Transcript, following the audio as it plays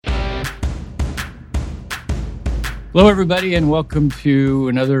Hello, everybody, and welcome to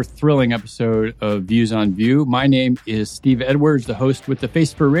another thrilling episode of Views on VUE. My name is Steve Edwards, the host with the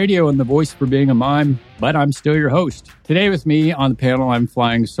face for radio and the voice for being a mime, but I'm still your host. Today with me on the panel, I'm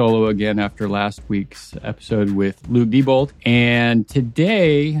flying solo again after last week's episode with Luke Diebold. And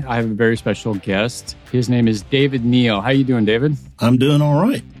today, I have a very special guest. His name is David Neal. How you doing, David? I'm doing all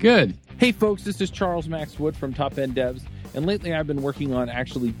right. Good. Hey, folks, this is Charles Max Wood from Top End Devs. And lately, I've been working on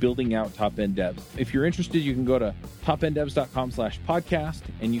actually building out Top End Devs. If you're interested, you can go to topenddevs.com/podcast,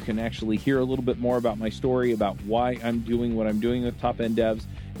 and you can actually hear a little bit more about my story, about why I'm doing what I'm doing with Top End Devs,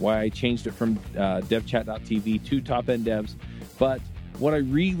 why I changed it from devchat.tv to Top End Devs. But what I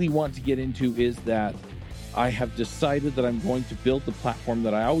really want to get into is that I have decided that I'm going to build the platform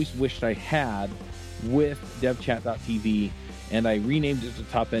that I always wished I had with devchat.tv. And I renamed it to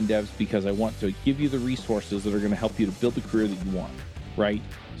Top End Devs because I want to give you the resources that are going to help you to build the career that you want, right?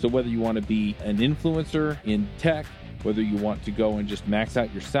 So whether you want to be an influencer in tech, whether you want to go and just max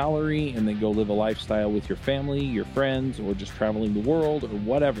out your salary and then go live a lifestyle with your family, your friends, or just traveling the world or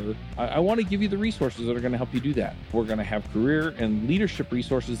whatever, I want to give you the resources that are going to help you do that. We're going to have career and leadership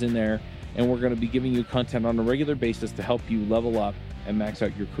resources in there, and we're going to be giving you content on a regular basis to help you level up and max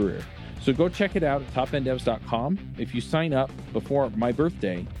out your career. So go check it out at topenddevs.com. If you sign up before my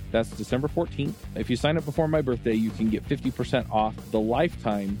birthday, that's December 14th. If you sign up before my birthday, you can get 50% off the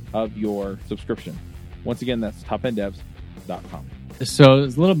lifetime of your subscription. Once again, that's topenddevs.com. So a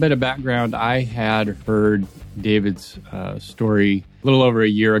little bit of background. I had heard David's story a little over a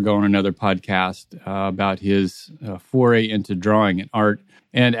year ago on another podcast about his foray into drawing and art.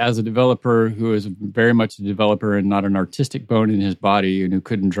 And as a developer who is very much a developer and not an artistic bone in his body and who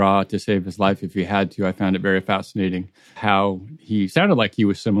couldn't draw to save his life if he had to, I found it very fascinating how he sounded like he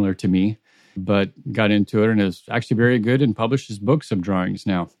was similar to me, but got into it and is actually very good and publishes books of drawings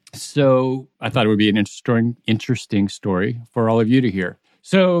now. So I thought it would be an interesting story for all of you to hear.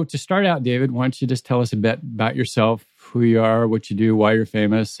 So to start out, David, why don't you just tell us a bit about yourself, who you are, what you do, why you're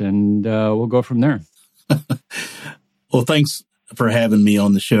famous, and we'll go from there. Well, thanks for having me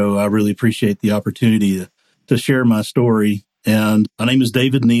on the show. I really appreciate the opportunity to share my story. And my name is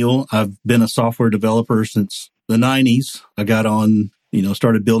David Neal. I've been a software developer since the 90s. I got on,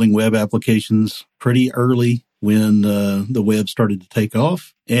 started building web applications pretty early when the web started to take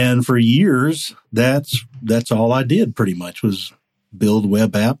off. And for years, that's all I did pretty much was build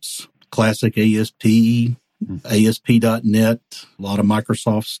web apps, classic ASP, ASP.NET, a lot of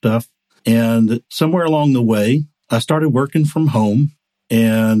Microsoft stuff. And somewhere along the way, I started working from home,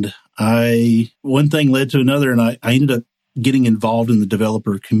 and one thing led to another, and I ended up getting involved in the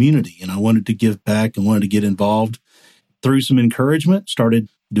developer community, and I wanted to give back and wanted to get involved. Through some encouragement, started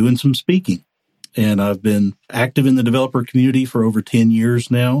doing some speaking, and I've been active in the developer community for over 10 years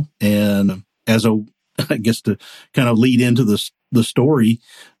now. And I guess to kind of lead into the story,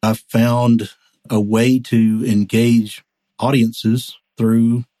 I found a way to engage audiences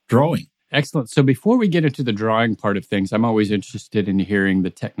through drawing. Excellent. So before we get into the drawing part of things, I'm always interested in hearing the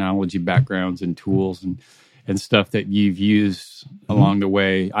technology backgrounds and tools and stuff that you've used along the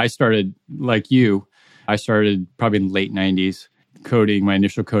way. I started, like you, probably in the late 90s. Coding, my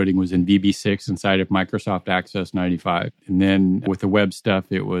initial coding was in VB6 inside of Microsoft Access 95. And then with the web stuff,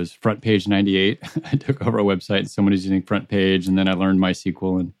 it was Front Page 98. I took over a website and someone was using Front Page. And then I learned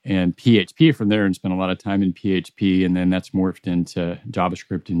MySQL and PHP from there and spent a lot of time in PHP. And then that's morphed into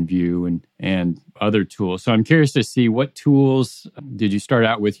JavaScript and Vue and other tools. So I'm curious to see what tools did you start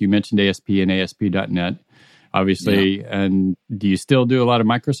out with? You mentioned ASP and ASP.NET. Obviously, yeah. And do you still do a lot of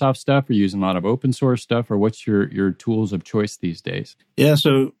Microsoft stuff? Or using a lot of open source stuff? Or what's your tools of choice these days? Yeah,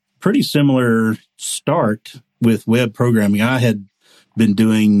 so pretty similar start with web programming. I had been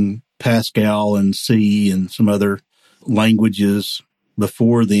doing Pascal and C and some other languages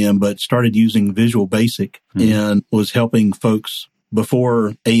before then, but started using Visual Basic and was helping folks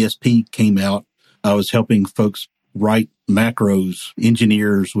before ASP came out. I was helping folks write macros,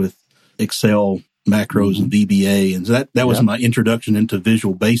 engineers with Excel macros and VBA. And so that was my introduction into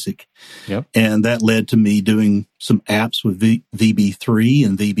Visual Basic. Yep. And that led to me doing some apps with VB3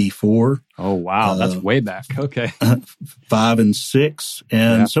 and VB4. Oh, wow. That's way back. Okay. 5 and 6.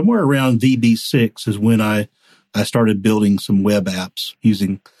 And somewhere around VB6 is when I started building some web apps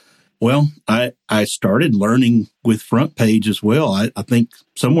using, I started learning with Front Page as well. I think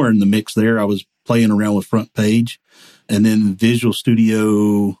somewhere in the mix there, I was playing around with Front Page, and then Visual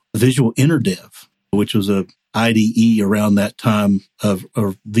Studio, Visual InterDev, which was a IDE around that time of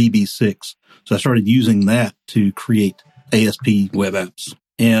VB6. So I started using that to create ASP web apps.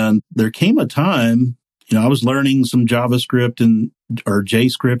 And there came a time, I was learning some JavaScript or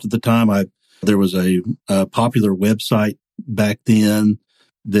JScript at the time. I There was a popular website back then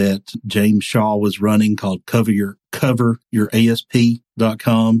that James Shaw was running called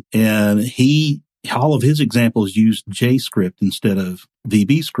coveryourasp.com. And all of his examples used JScript instead of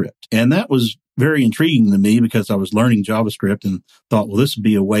VB script. And that was very intriguing to me because I was learning JavaScript and thought, well, this would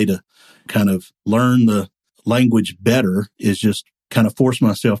be a way to kind of learn the language better, is just kind of force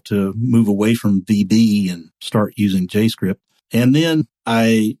myself to move away from VB and start using JScript. And then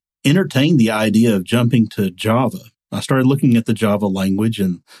I entertained the idea of jumping to Java. I started looking at the Java language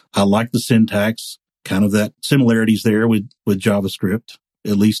and I liked the syntax, kind of that similarities there with JavaScript,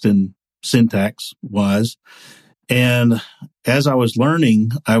 at least in syntax wise. And as I was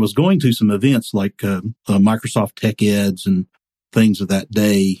learning, I was going to some events like Microsoft Tech Eds and things of that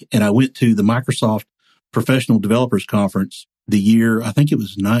day. And I went to the Microsoft Professional Developers Conference the year, I think it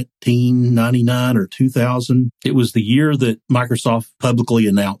was 1999 or 2000. It was the year that Microsoft publicly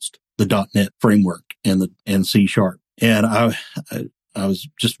announced the .NET framework and C#. And I was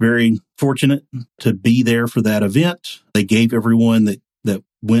just very fortunate to be there for that event. They gave everyone that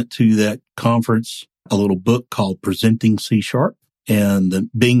went to that conference a little book called Presenting C#. And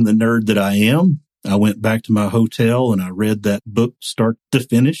being the nerd that I am, I went back to my hotel and I read that book start to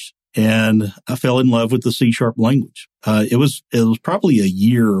finish. And I fell in love with the C# language. It was probably a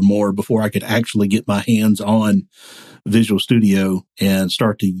year or more before I could actually get my hands on Visual Studio and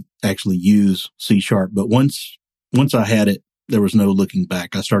start to actually use C#. But once I had it, there was no looking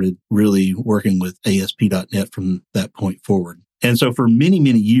back. I started really working with ASP.NET from that point forward. And so for many,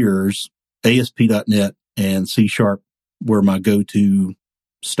 many years, ASP.NET and C# were my go-to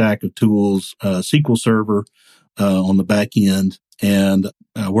stack of tools, SQL Server on the back end. And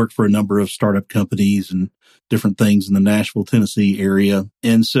I worked for a number of startup companies and different things in the Nashville, Tennessee area.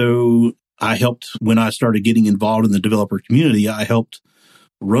 And so I helped, when I started getting involved in the developer community, I helped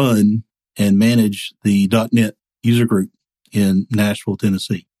run and manage the .NET user group in Nashville,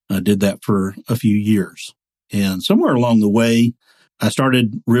 Tennessee. I did that for a few years. And somewhere along the way, I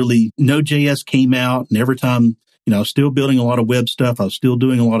started really, Node.js came out, and every time, I was still building a lot of web stuff. I was still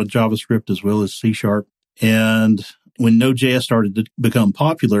doing a lot of JavaScript as well as C#. And when Node.js started to become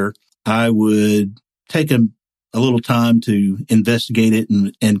popular, I would take a little time to investigate it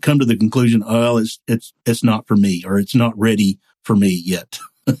and come to the conclusion, oh, it's not for me, or it's not ready for me yet,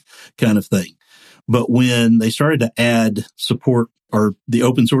 kind of thing. But when they started to add support, or the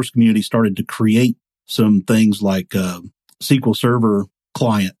open source community started to create some things like SQL Server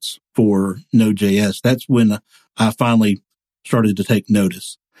clients for Node.js, that's when I finally started to take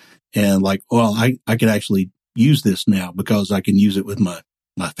notice. And like, well, I could actually use this now because I can use it with my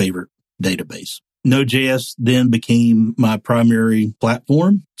favorite database. Node.js then became my primary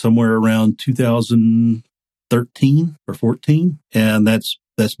platform somewhere around 2013 or 14. And that's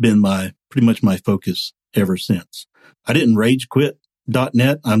been pretty much my focus ever since. I didn't rage quit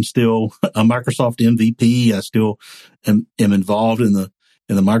 .NET. I'm still a Microsoft MVP. I still am involved in the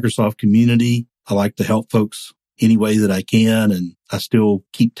Microsoft community. I like to help folks any way that I can. And I still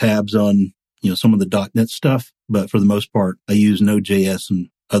keep tabs on, some of the .NET stuff. But for the most part, I use Node.js and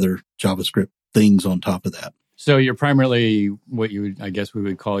other JavaScript things on top of that. So you're primarily what I guess we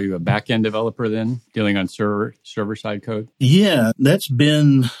would call you a back-end developer then, dealing on server-side code? Yeah, that's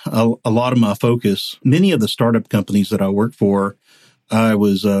been a lot of my focus. Many of the startup companies that I worked for, I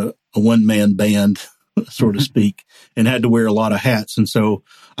was a one-man band, so to speak, and had to wear a lot of hats. And so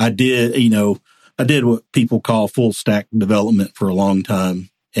I did what people call full stack development for a long time.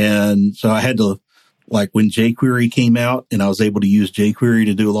 And so I had to, like when jQuery came out and I was able to use jQuery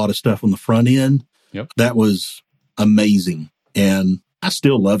to do a lot of stuff on the front end, Yep. That was amazing. And I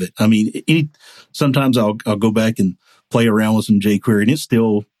still love it. I mean, sometimes I'll go back and play around with some jQuery and it's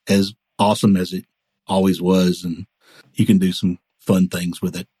still as awesome as it always was. And you can do some fun things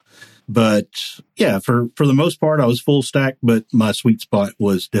with it. But yeah, for the most part, I was full stack, but my sweet spot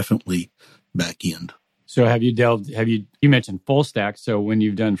was definitely back end. So you mentioned full stack. So when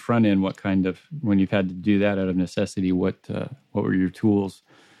you've done front end, when you've had to do that out of necessity, what were your tools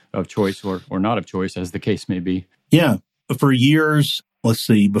of choice or not of choice, as the case may be? Yeah. For years, let's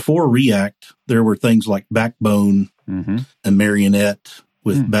see, before React, there were things like Backbone and Marionette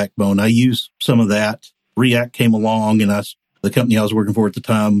with Backbone. I used some of that. React came along and the company I was working for at the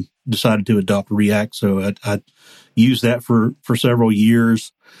time decided to adopt React. So I used that for several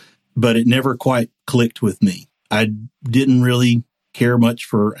years, but it never quite clicked with me. I didn't really care much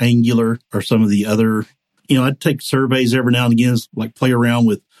for Angular or some of the other, I'd take surveys every now and again, like play around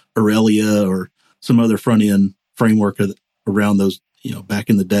with Aurelia or some other front end framework around those, back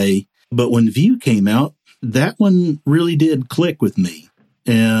in the day. But when Vue came out, that one really did click with me.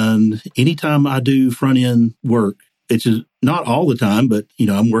 And anytime I do front end work, it's just not all the time, but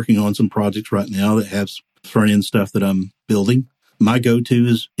I'm working on some projects right now that have front end stuff that I'm building. My go-to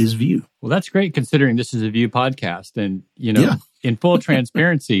is VUE. Well, that's great considering this is a VUE podcast. And, Yeah. in full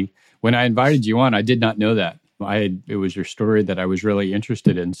transparency, when I invited you on, I did not know that. It was your story that I was really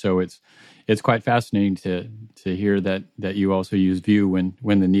interested in. So it's quite fascinating to hear that you also use VUE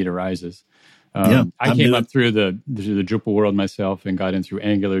when the need arises. I came up through the Drupal world myself and got in through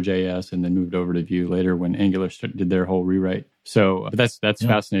AngularJS and then moved over to Vue later when Angular did their whole rewrite. So that's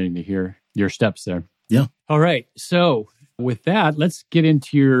fascinating to hear your steps there. Yeah. All right. So with that, let's get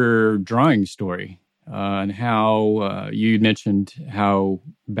into your drawing story and how you mentioned how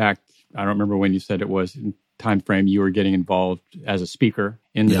back, I don't remember when you said it was, in time frame, you were getting involved as a speaker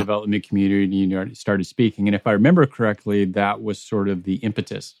in the development community and you started speaking. And if I remember correctly, that was sort of the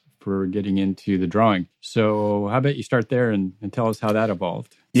impetus for getting into the drawing. So how about you start there and tell us how that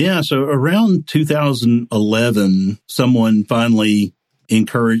evolved? Yeah. So around 2011, someone finally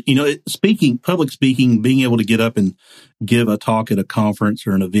encouraged, public speaking, being able to get up and give a talk at a conference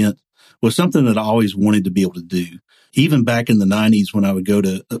or an event was something that I always wanted to be able to do. Even back in the 90s when I would go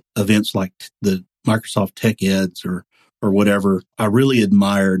to events like the Microsoft Tech Eds or whatever, I really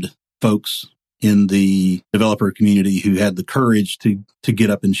admired folks in the developer community who had the courage to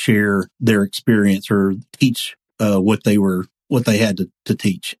get up and share their experience or teach what they had to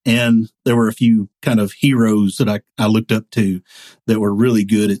teach. And there were a few kind of heroes that I looked up to that were really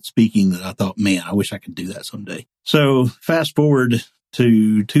good at speaking that I thought, man, I wish I could do that someday. So fast forward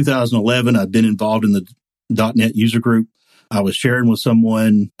to 2011, I'd been involved in the .NET user group. I was sharing with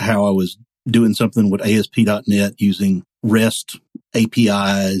someone how I was doing something with ASP.NET using REST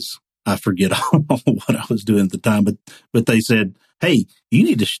APIs. I forget what I was doing at the time, but they said, "Hey, you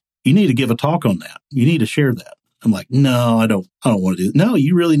need to give a talk on that. You need to share that." I'm like, "No, I don't want to do it." "No,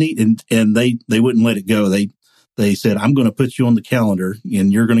 you really need." And they wouldn't let it go. They said, "I'm going to put you on the calendar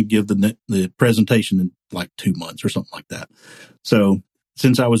and you're going to give the presentation in like 2 months or something like that." So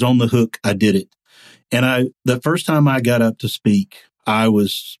since I was on the hook, I did it. And the first time I got up to speak, I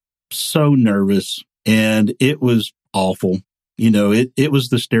was so nervous and it was awful. It was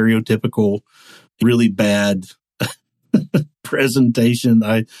the stereotypical, really bad presentation.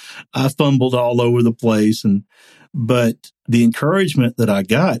 I fumbled all over the place, but the encouragement that I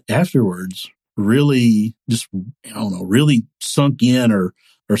got afterwards really just, really sunk in or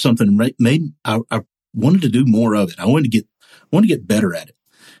something. Made I wanted to do more of it. I wanted to get better at it,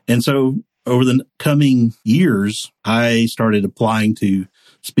 and so over the coming years, I started applying to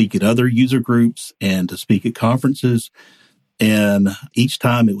speak at other user groups and to speak at conferences. And each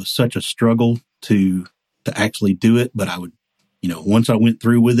time it was such a struggle to actually do it. But I would, once I went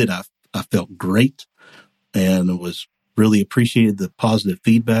through with it, I felt great and was really appreciated the positive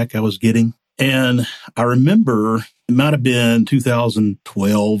feedback I was getting. And I remember it might have been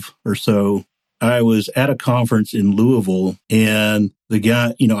 2012 or so. I was at a conference in Louisville and the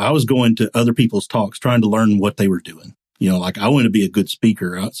guy, I was going to other people's talks, trying to learn what they were doing. I wanted to be a good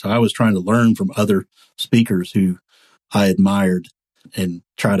speaker. So I was trying to learn from other speakers who I admired and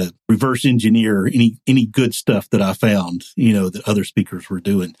try to reverse engineer any good stuff that I found, that other speakers were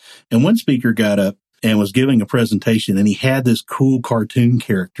doing. And one speaker got up and was giving a presentation and he had this cool cartoon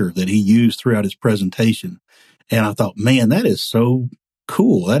character that he used throughout his presentation. And I thought, man, that is so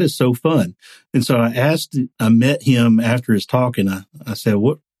cool. That is so fun. And so I met him after his talk and I said,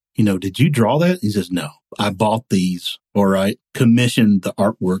 what, did you draw that? He says, no, I bought these or I commissioned the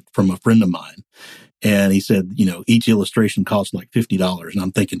artwork from a friend of mine. And he said, each illustration costs like $50. And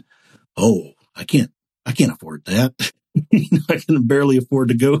I'm thinking, oh, I can't afford that. I can barely afford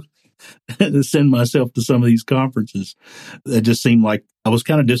to go and send myself to some of these conferences. It just seemed like I was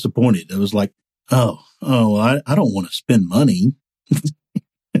kind of disappointed. It was like, I don't want to spend money.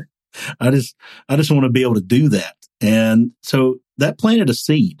 I just want to be able to do that. And so that planted a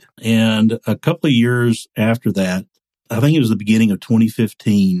seed. And a couple of years after that, I think it was the beginning of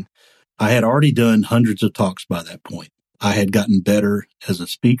 2015, I had already done hundreds of talks by that point. I had gotten better as a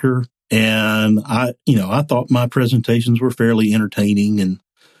speaker and I thought my presentations were fairly entertaining and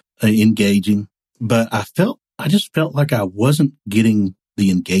engaging, but I just felt like I wasn't getting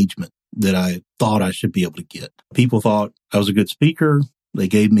the engagement that I thought I should be able to get. People thought I was a good speaker. They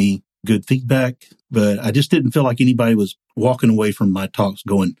gave me good feedback, but I just didn't feel like anybody was walking away from my talks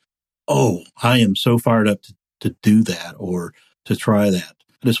going, "Oh, I am so fired up to do that or to try that."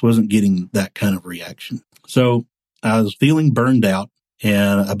 I just wasn't getting that kind of reaction. So I was feeling burned out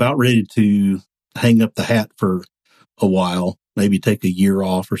and about ready to hang up the hat for a while, maybe take a year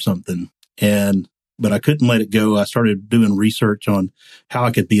off or something. And but I couldn't let it go. I started doing research on how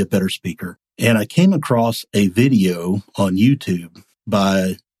I could be a better speaker. And I came across a video on YouTube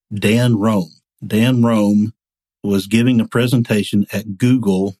by Dan Rome. Dan Rome was giving a presentation at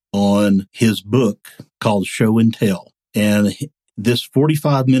Google on his book called Show and Tell. And this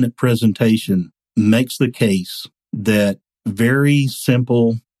 45-minute presentation makes the case that very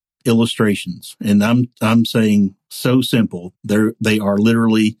simple illustrations, and I'm saying so simple, they are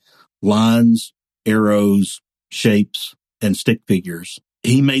literally lines, arrows, shapes, and stick figures.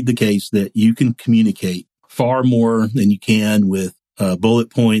 He made the case that you can communicate far more than you can with bullet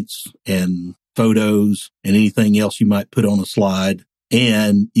points and photos and anything else you might put on a slide,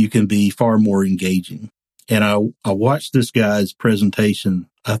 and you can be far more engaging. And I watched this guy's presentation,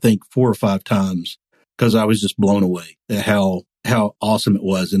 I think 4 or 5 times, because I was just blown away at how awesome it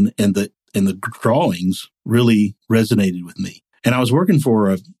was. And the drawings really resonated with me. And I was working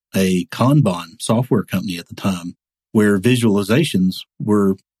for a Kanban software company at the time, where visualizations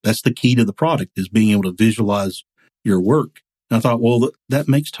that's the key to the product, is being able to visualize your work. And I thought, well, that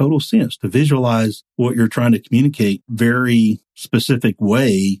makes total sense to visualize what you're trying to communicate very specific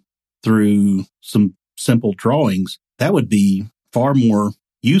way through some simple drawings. That would be far more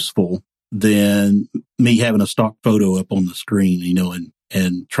useful than me having a stock photo up on the screen,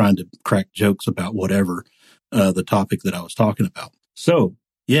 and trying to crack jokes about whatever the topic that I was talking about. So,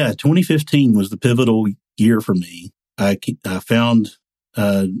 yeah, 2015 was the pivotal year for me. I found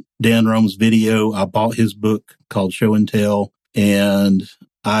Dan Rome's video. I bought his book called Show and Tell, and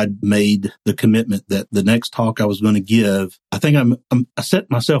I made the commitment that the next talk I was going to give, I think I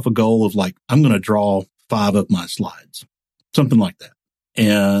set myself a goal of I'm going to draw 5 of my slides, something like that.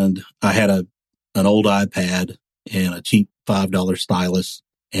 And I had an old iPad and a cheap $5 stylus,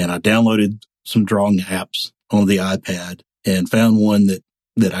 and I downloaded some drawing apps on the iPad and found one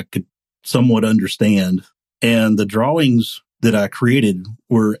that I could somewhat understand. And the drawings that I created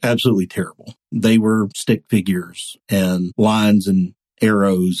were absolutely terrible. They were stick figures and lines and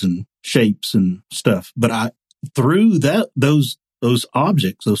arrows and shapes and stuff. But through those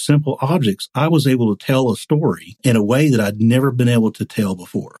objects, those simple objects, I was able to tell a story in a way that I'd never been able to tell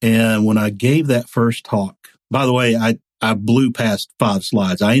before. And when I gave that first talk, by the way, I blew past 5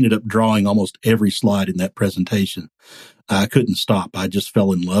 slides. I ended up drawing almost every slide in that presentation. I couldn't stop. I just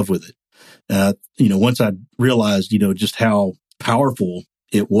fell in love with it. Once I realized, just how powerful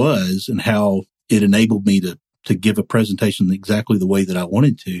it was and how it enabled me to give a presentation exactly the way that I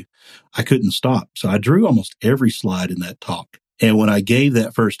wanted to, I couldn't stop. So I drew almost every slide in that talk. And when I gave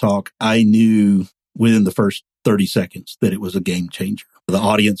that first talk, I knew within the first 30 seconds that it was a game changer. The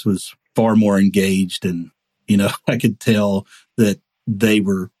audience was far more engaged, and, I could tell that they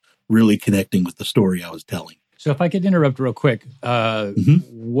were really connecting with the story I was telling. So if I could interrupt real quick, so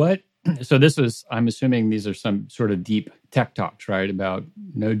this is, I'm assuming these are some sort of deep tech talks, right? About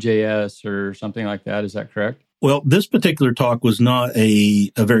Node.js or something like that. Is that correct? Well, this particular talk was not a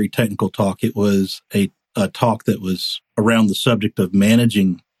very technical talk. It was a talk that was around the subject of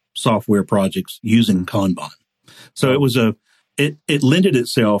managing software projects using Kanban. So it lended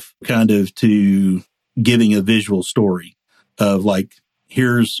itself kind of to giving a visual story of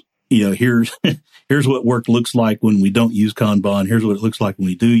here's what work looks like when we don't use Kanban. Here's what it looks like when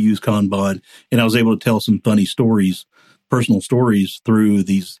we do use Kanban. And I was able to tell some funny stories, personal stories through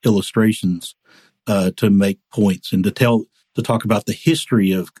these illustrations to make points and to talk about the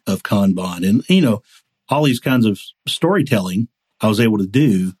history of Kanban. And, all these kinds of storytelling I was able to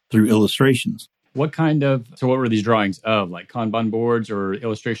do through illustrations. So what were these drawings of, like Kanban boards or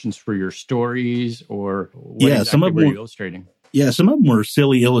illustrations for your stories, or what exactly were you illustrating? Yeah, some of them were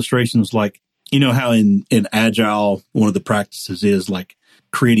silly illustrations, like, how in Agile, one of the practices is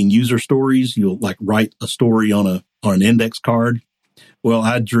creating user stories. You'll write a story on an index card. Well,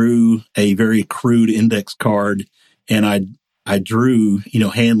 I drew a very crude index card, and I drew,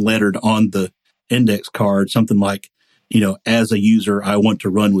 hand lettered on the index card, something like, as a user, I want to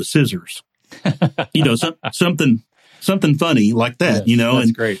run with scissors. Something funny like that, yes, that's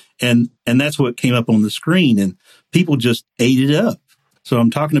and great. And that's what came up on the screen, and people just ate it up. So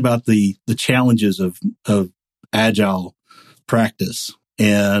I'm talking about the challenges of Agile practice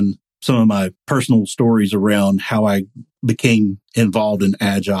and some of my personal stories around how I became involved in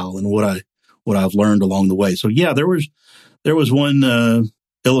Agile and what I've learned along the way. So yeah, there was one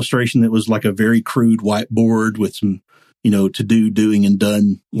illustration that was like a very crude whiteboard with some, to do, doing, and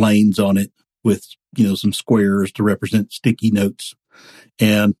done lanes on it with, some squares to represent sticky notes.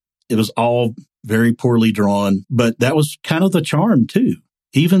 And it was all very poorly drawn, but that was kind of the charm too.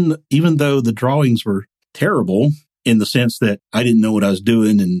 Even though the drawings were terrible in the sense that I didn't know what I was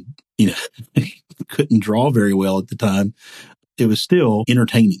doing and, couldn't draw very well at the time, it was still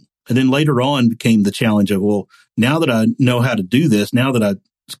entertaining. And then later on became the challenge of, well, now that I know how to do this, now that I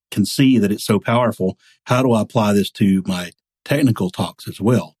can see that it's so powerful, how do I apply this to my technical talks as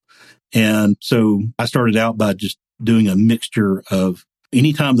well? And so I started out by just doing a mixture of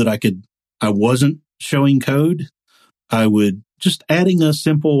anytime that I wasn't showing code, I would just adding a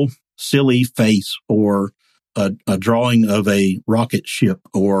simple, silly face or a drawing of a rocket ship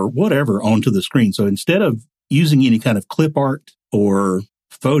or whatever onto the screen. So instead of using any kind of clip art or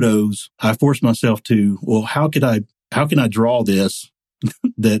photos, I forced myself to, well, how can I draw this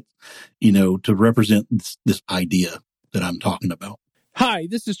that, to represent this idea that I'm talking about? Hi,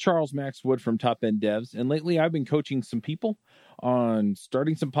 this is Charles Max Wood from Top End Devs, and lately I've been coaching some people on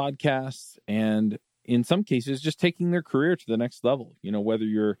starting some podcasts and in some cases just taking their career to the next level. Whether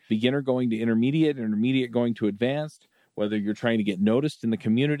you're beginner going to intermediate going to advanced, whether you're trying to get noticed in the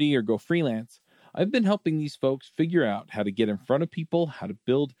community or go freelance, I've been helping these folks figure out how to get in front of people, how to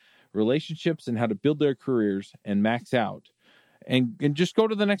build relationships, and how to build their careers and max out and just go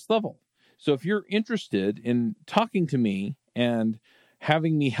to the next level. So if you're interested in talking to me and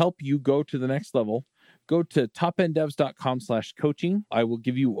having me help you go to the next level, go to topenddevs.com/coaching. I will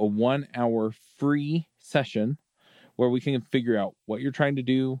give you a 1-hour free session where we can figure out what you're trying to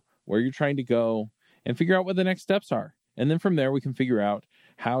do, where you're trying to go, and figure out what the next steps are. And then from there, we can figure out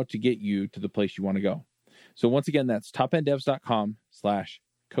how to get you to the place you want to go. So once again, that's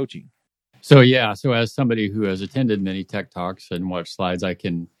topenddevs.com/coaching. So as somebody who has attended many tech talks and watched slides, I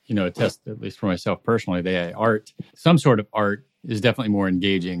can, attest, at least for myself personally, some sort of art is definitely more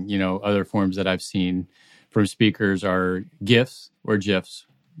engaging. Other forms that I've seen from speakers are GIFs or GIFs,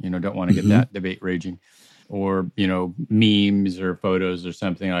 don't want to get that debate raging, or, memes or photos or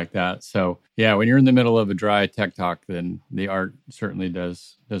something like that. So yeah, when you're in the middle of a dry tech talk, then the art certainly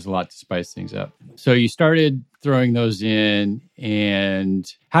does a lot to spice things up. So you started throwing those in,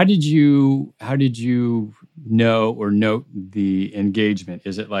 and how did you know or note the engagement?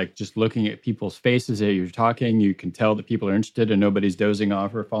 Is it like just looking at people's faces as you're talking, you can tell that people are interested and nobody's dozing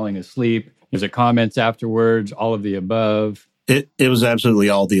off or falling asleep? Is it comments afterwards, all of the above? It was absolutely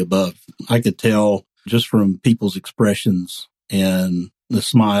all the above. I could tell just from people's expressions and the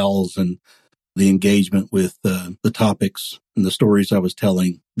smiles and the engagement with the topics and the stories I was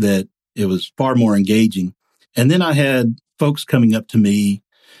telling that it was far more engaging. And then I had folks coming up to me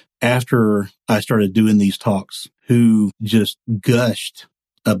after I started doing these talks who just gushed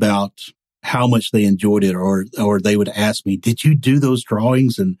about how much they enjoyed it, or they would ask me, "Did you do those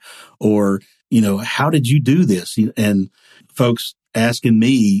drawings?" or how did you do this? And folks asking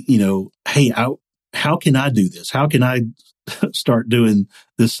me, "Hey, how can I do this? How can I start doing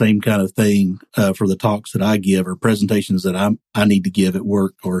this same kind of thing for the talks that I give or presentations that I need to give at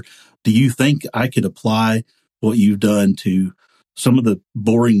work? Or do you think I could apply what you've done to some of the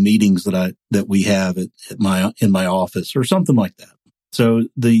boring meetings that we have in my office or something like that?" So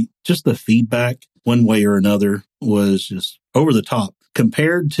the feedback one way or another was just over the top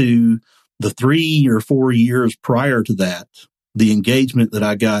compared to the 3 or 4 years prior to that. The engagement that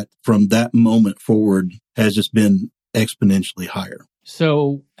I got from that moment forward has just been exponentially higher.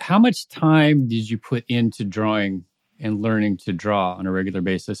 So how much time did you put into drawing and learning to draw on a regular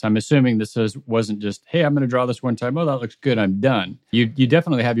basis? I'm assuming this wasn't just, hey, I'm going to draw this one time. Oh, that looks good, I'm done. You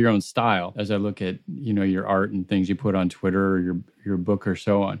definitely have your own style as I look at, your art and things you put on Twitter or your book or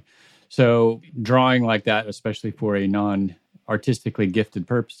so on. So drawing like that, especially for a non-artistically gifted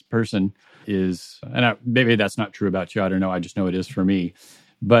person is, and maybe that's not true about you. I don't know. I just know it is for me.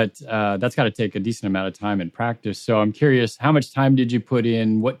 But that's got to take a decent amount of time and practice. So I'm curious, how much time did you put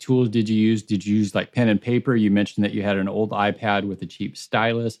in? What tools did you use? Did you use like pen and paper? You mentioned that you had an old iPad with a cheap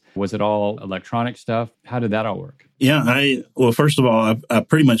stylus. Was it all electronic stuff? How did that all work? Yeah, first of all, I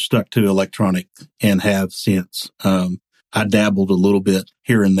pretty much stuck to electronic and have since. I dabbled a little bit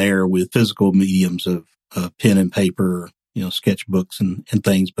here and there with physical mediums of pen and paper, sketchbooks and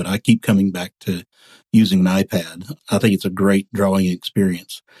things, but I keep coming back to using an iPad. I think it's a great drawing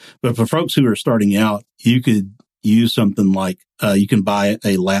experience. But for folks who are starting out, you could use something like, you can buy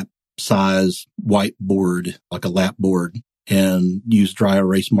a lap size whiteboard, like a lap board, and use dry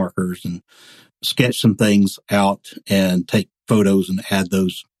erase markers and sketch some things out and take photos and add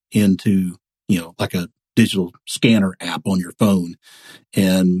those into, like a digital scanner app on your phone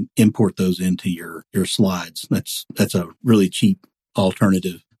and import those into your slides. That's a really cheap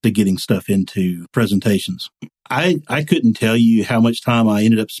alternative to getting stuff into presentations. I couldn't tell you how much time I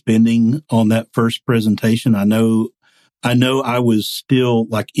ended up spending on that first presentation. I know I was still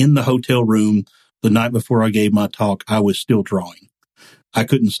like in the hotel room the night before I gave my talk. I was still drawing. I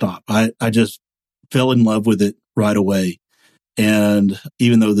couldn't stop. I just fell in love with it right away. And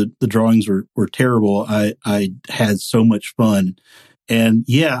even though the drawings were terrible, I had so much fun. And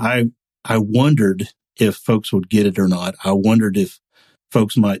yeah, I wondered if folks would get it or not. I wondered if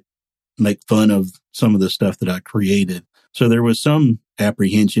folks might make fun of some of the stuff that I created. So there was some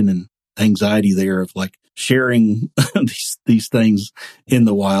apprehension and anxiety there of like sharing these things in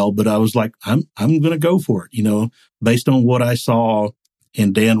the wild. But I was like, I'm going to go for it, based on what I saw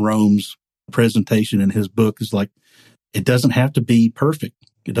in Dan Rome's presentation in his book. Is like, it doesn't have to be perfect.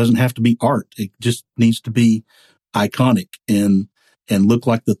 It doesn't have to be art. It just needs to be iconic and look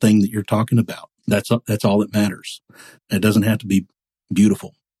like the thing that you're talking about. That's all that matters. It doesn't have to be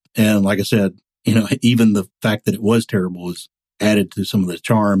beautiful. And like I said, even the fact that it was terrible is added to some of the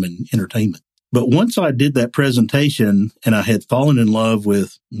charm and entertainment. But once I did that presentation and I had fallen in love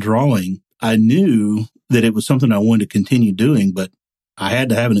with drawing, I knew that it was something I wanted to continue doing, but I had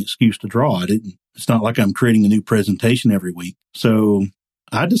to have an excuse to draw. It's not like I'm creating a new presentation every week. So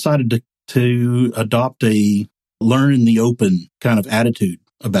I decided to adopt a learn in the open kind of attitude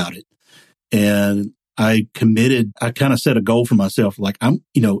about it. And I kind of set a goal for myself. Like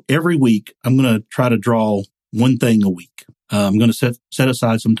every week I'm going to try to draw one thing a week. I'm going to set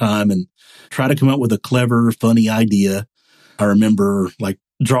aside some time and try to come up with a clever, funny idea. I remember like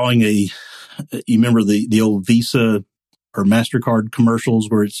drawing you remember the old Visa or MasterCard commercials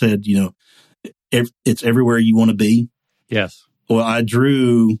where it said, it's everywhere you want to be. Yes. Well, I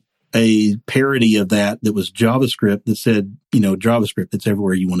drew a parody of that was JavaScript that said, JavaScript, it's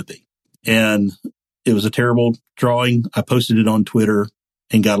everywhere you want to be. And it was a terrible drawing. I posted it on Twitter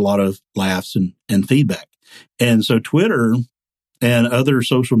and got a lot of laughs and feedback. And so Twitter and other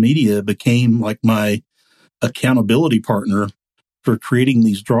social media became like my accountability partner for creating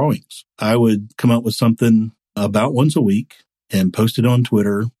these drawings. I would come up with something about once a week and post it on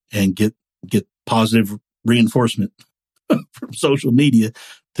Twitter and get positive reinforcement from social media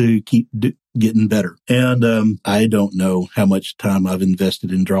to keep getting better. And I don't know how much time I've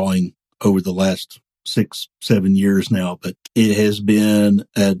invested in drawing over the last 6-7 years now, but it has been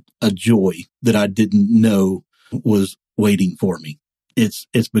a joy that I didn't know was waiting for me. It's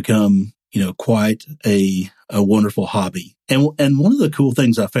become, quite a wonderful hobby. And one of the cool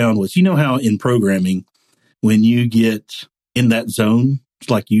things I found was, how in programming, when you get in that zone, it's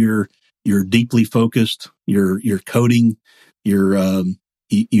like you're deeply focused, you're coding,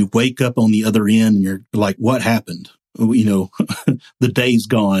 you wake up on the other end and you're like, what happened? The day's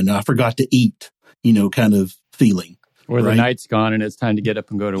gone. I forgot to eat, kind of feeling. Or the night's gone and it's time to get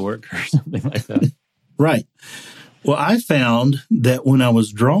up and go to work or something like that. Right. Well, I found that when I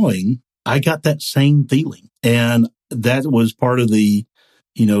was drawing, I got that same feeling. And that was part of the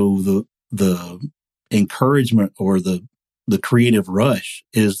encouragement or the creative rush,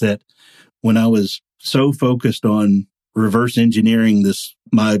 is that when I was so focused on reverse engineering this,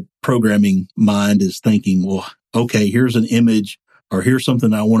 my programming mind is thinking, well, okay, here's an image or here's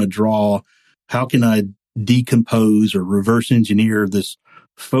something I want to draw. How can I decompose or reverse engineer this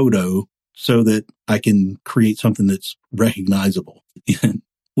photo so that I can create something that's recognizable?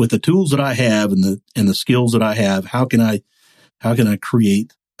 With the tools that I have and the skills that I have, how can I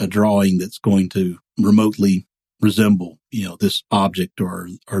create a drawing that's going to remotely resemble, this object or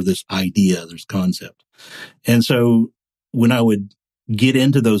this idea, this concept? And so when I would get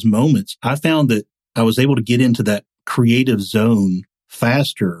into those moments, I found that I was able to get into that creative zone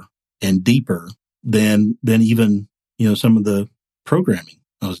faster and deeper than even, some of the programming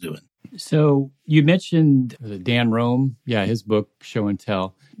I was doing. So you mentioned Dan Rome, his book, Show and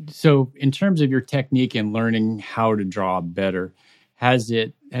Tell. So in terms of your technique and learning how to draw better, has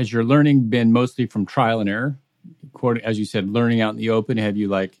your learning been mostly from trial and error? As you said, learning out in the open, have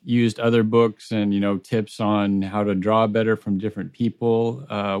you used other books and, tips on how to draw better from different people?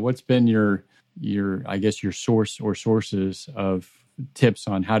 What's been your source or sources of tips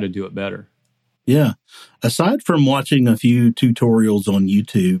on how to do it better? Yeah. Aside from watching a few tutorials on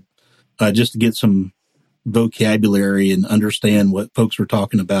YouTube, just to get some vocabulary and understand what folks were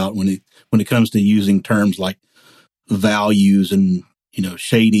talking about when it comes to using terms like values and,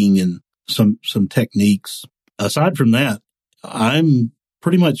 shading and some techniques. Aside from that, I'm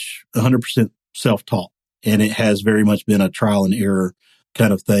pretty much 100% self-taught, and it has very much been a trial and error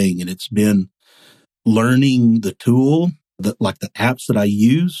kind of thing. And it's been learning the tool, like the apps that I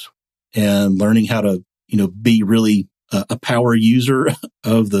use, and learning how to, be really a power user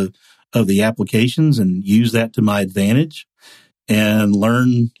of the applications and use that to my advantage, and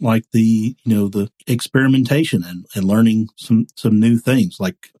learn like the experimentation and learning some new things.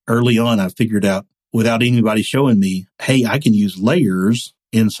 Like early on, I figured out without anybody showing me, hey, I can use layers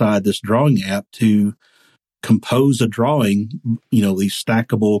inside this drawing app to compose a drawing, these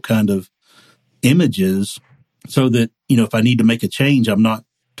stackable kind of images so that, if I need to make a change, I'm not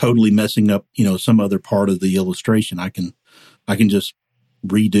totally messing up, some other part of the illustration. I can just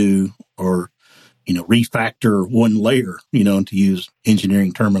redo or, refactor one layer, to use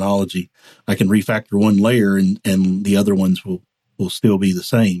engineering terminology. I can refactor one layer and the other ones will still be the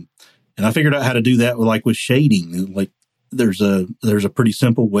same. And I figured out how to do that with shading. Like there's a pretty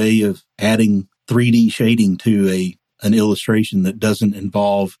simple way of adding 3D shading to an illustration that doesn't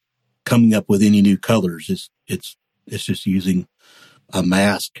involve coming up with any new colors. It's just using a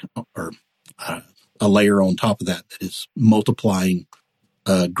mask or a layer on top of that is multiplying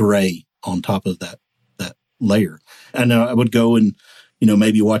gray on top of that layer. And I would go and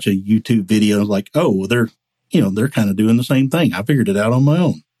maybe watch a YouTube video like, oh, they're kind of doing the same thing. I figured it out on my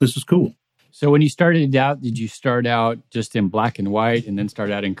own. This is cool. So when you started out, did you start out just in black and white and then start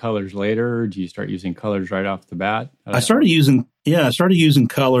adding colors later? Or do you start using colors right off the bat? I started using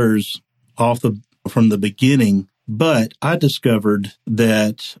colors from the beginning, but I discovered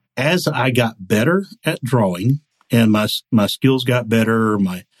that as I got better at drawing and my skills got better,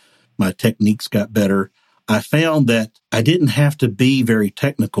 my techniques got better, I found that I didn't have to be very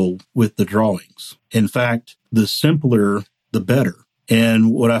technical with the drawings. In fact, the simpler, the better.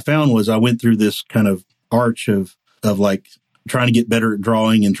 And what I found was I went through this kind of arch of like trying to get better at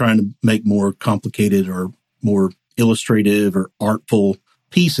drawing and trying to make more complicated or more illustrative or artful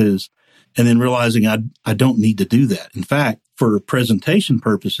pieces, and then realizing I don't need to do that. In fact, for presentation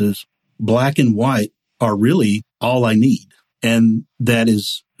purposes, black and white are really all I need. And that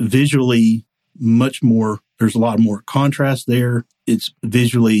is visually much more, there's a lot more contrast there. It's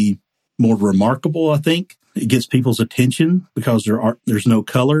visually more remarkable, I think. It gets people's attention because there's no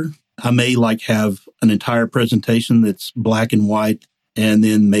color. I may have an entire presentation that's black and white and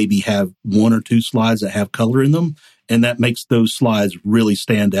then maybe have one or two slides that have color in them. And that makes those slides really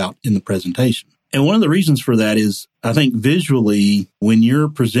stand out in the presentation. And one of the reasons for that is I think visually, when you're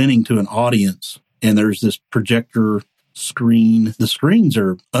presenting to an audience and there's this projector screen, the screens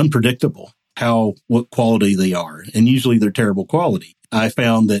are unpredictable what quality they are. And usually they're terrible quality. I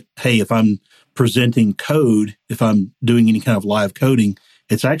found that, hey, if I'm presenting code, if I'm doing any kind of live coding,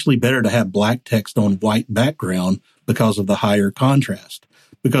 it's actually better to have black text on white background because of the higher contrast.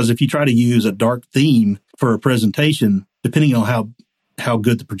 Because if you try to use a dark theme for a presentation, depending on how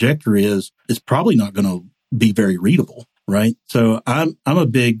good the projector is, it's probably not going to be very readable, right? So I'm a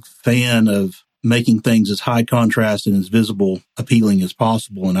big fan of making things as high contrast and as visible, appealing as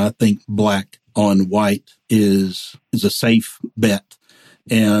possible. And I think black on white is a safe bet.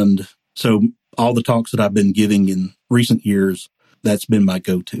 And so all the talks that I've been giving in recent years, that's been my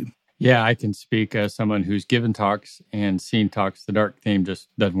go-to. Yeah, I can speak as someone who's given talks and seen talks. The dark theme just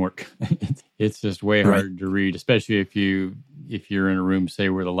doesn't work. It's just way hard to read, especially if you're in a room, say,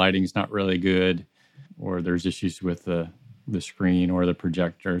 where the lighting's not really good or there's issues with the screen or the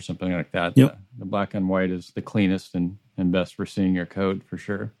projector or something like that. Yep. The black and white is the cleanest and best for seeing your code for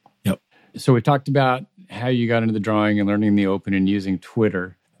sure. Yep. So we talked about how you got into the drawing and learning the open and using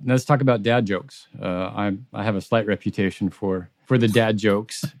Twitter. Let's talk about dad jokes. I have a slight reputation for the dad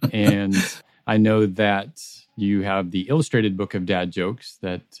jokes, and I know that you have the illustrated book of dad jokes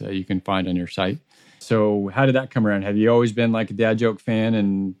that you can find on your site. So how did that come around? Have you always been like a dad joke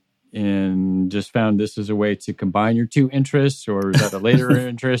fan and just found this as a way to combine your two interests, or is that a later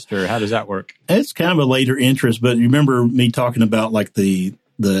interest, or how does that work? It's kind of a later interest, but you remember me talking about like the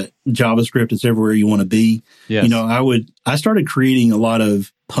JavaScript, it's everywhere you want to be. Yes. I started creating a lot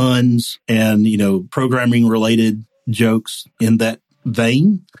of puns and, programming related jokes in that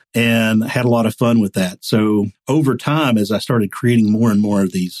vein and had a lot of fun with that. So over time, as I started creating more and more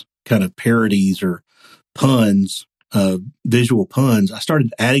of these kind of parodies or puns, visual puns, I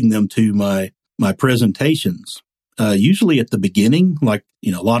started adding them to my presentations. Usually at the beginning, like, a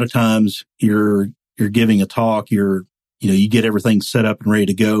lot of times you're giving a talk, you get everything set up and ready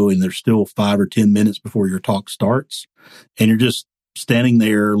to go, and there's still 5 or 10 minutes before your talk starts. And you're just standing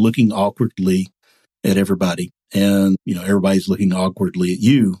there looking awkwardly at everybody. And, everybody's looking awkwardly at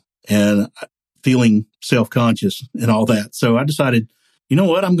you and feeling self-conscious and all that. So I decided, you know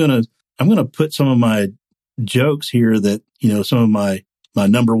what, I'm going to put some of my jokes here that, some of my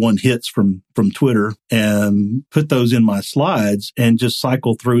number one hits from Twitter and put those in my slides and just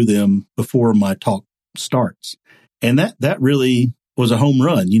cycle through them before my talk starts. And that really was a home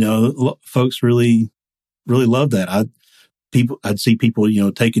run. Folks really, really loved that. I'd see people,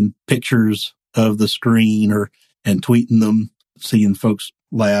 taking pictures of the screen and tweeting them, seeing folks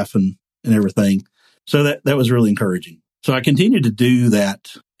laugh and everything. So that was really encouraging. So I continued to do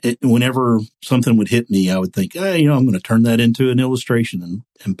that. Whenever something would hit me, I would think, hey, I'm going to turn that into an illustration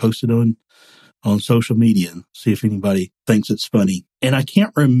and post it on social media and see if anybody thinks it's funny. And I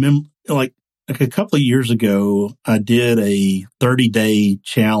can't remember, like a couple of years ago, I did a 30-day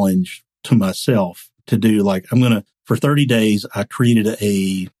challenge to myself to do for 30 days, I created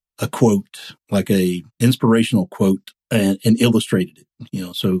a quote, like a inspirational quote and illustrated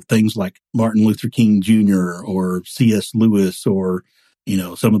it, so things like Martin Luther King Jr. or C.S. Lewis or,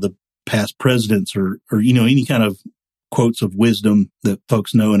 some of the past presidents or, any kind of quotes of wisdom that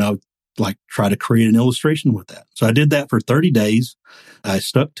folks know. And I would try to create an illustration with that. So I did that for 30 days. I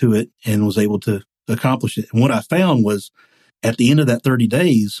stuck to it and was able to accomplish it. And what I found was at the end of that 30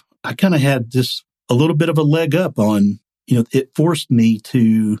 days, I kind of had just a little bit of a leg up on, it forced me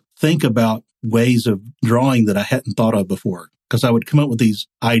to think about ways of drawing that I hadn't thought of before. Because I would come up with these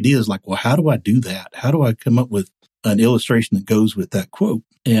ideas like, well, how do I do that? How do I come up with an illustration that goes with that quote?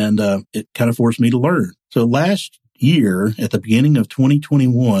 And it kind of forced me to learn. So last year, at the beginning of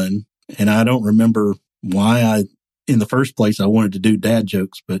 2021, and I don't remember why in the first place, I wanted to do dad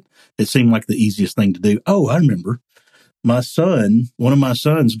jokes, but it seemed like the easiest thing to do. Oh, I remember. One of my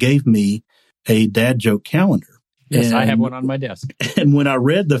sons gave me a dad joke calendar. Yes, I have one on my desk. And when I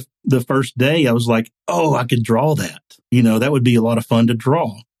read the first day, I was like, oh, I could draw that. That would be a lot of fun to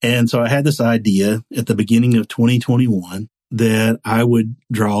draw. And so I had this idea at the beginning of 2021 that I would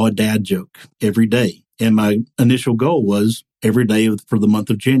draw a dad joke every day. And my initial goal was every day for the month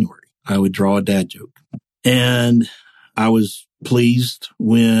of January, I would draw a dad joke. And I was pleased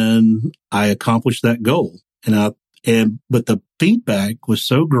when I accomplished that goal. But the feedback was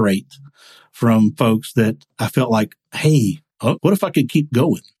so great from folks that I felt like, hey, what if I could keep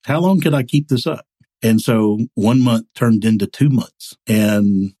going? How long can I keep this up? And so 1 month turned into 2 months.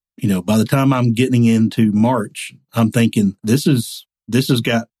 And, by the time I'm getting into March, I'm thinking this has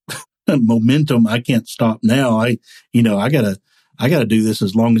got momentum. I can't stop now. I gotta do this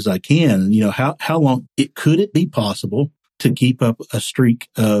as long as I can. And, how long could it be possible to keep up a streak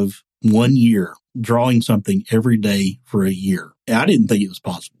of 1 year drawing something every day for a year? I didn't think it was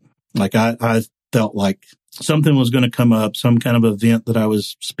possible. I felt like something was going to come up, some kind of event that I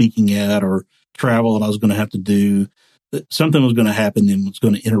was speaking at or travel that I was going to have to do, that something was going to happen and was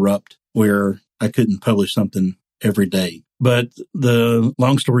going to interrupt where I couldn't publish something every day. But the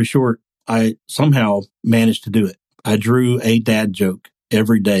long story short, I somehow managed to do it. I drew a dad joke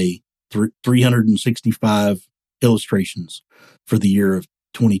every day, 365 illustrations for the year of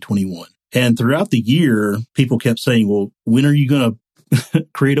 2021. And throughout the year, people kept saying, well, when are you going to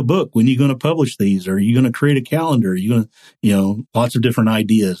create a book? When are you going to publish these? Are you going to create a calendar? Are you going to, lots of different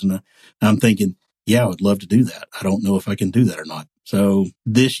ideas. And I'm thinking, yeah, I would love to do that. I don't know if I can do that or not. So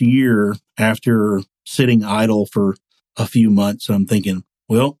this year, after sitting idle for a few months, I'm thinking,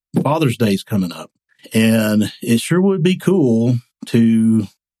 well, Father's Day is coming up. And it sure would be cool to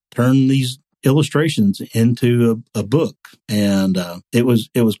turn these illustrations into a book. And it was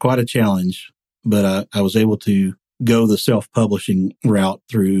quite a challenge, but I was able to go the self-publishing route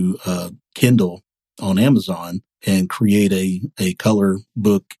through Kindle on Amazon and create a color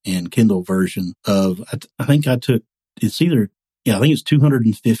book and Kindle version of, I think it's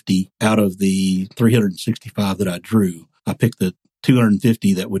 250 out of the 365 that I drew. I picked the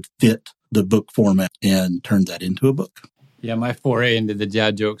 250 that would fit the book format and turned that into a book. Yeah, my foray into the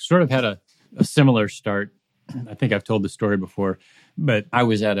dad joke sort of had a similar start. I think I've told the story before, but I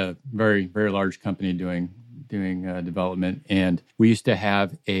was at a very, very large company doing development, and we used to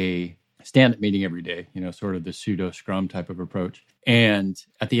have a stand-up meeting every day, sort of the pseudo Scrum type of approach. And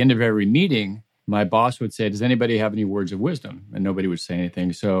at the end of every meeting, my boss would say, does anybody have any words of wisdom? And nobody would say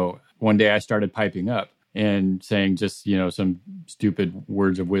anything. So one day I started piping up and saying just, some stupid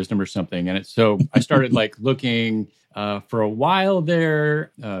words of wisdom or something. And so I started looking for a while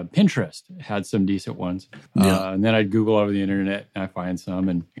there. Pinterest had some decent ones. And then I'd Google over the internet and I find some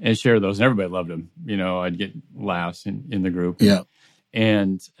and share those. And everybody loved them. I'd get laughs in the group. Yeah.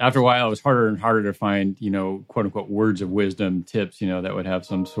 And after a while, it was harder and harder to find, quote unquote, words of wisdom tips, that would have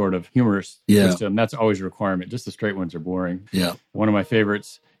some sort of humorous twist to them. That's always a requirement. Just the straight ones are boring. Yeah. One of my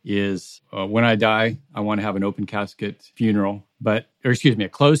favorites is when I die, I want to have an open casket funeral, a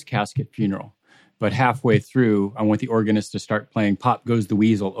closed casket funeral. But halfway through, I want the organist to start playing Pop Goes the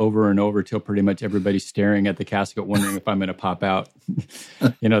Weasel over and over till pretty much everybody's staring at the casket, wondering if I'm going to pop out,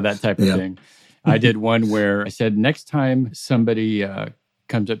 that type of thing. I did one where I said, next time somebody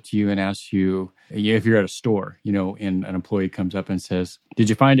comes up to you and asks you, if you're at a store, and an employee comes up and says, did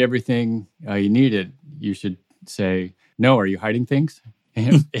you find everything you needed? You should say, no, are you hiding things?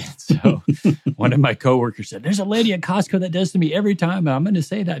 And so one of my coworkers said, "There's a lady at Costco that does to me every time. I'm going to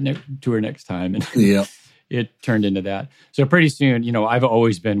say that to her next time." And Yeah. it turned into that. So pretty soon, I've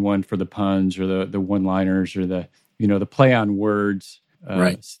always been one for the puns or the one-liners or the play on words.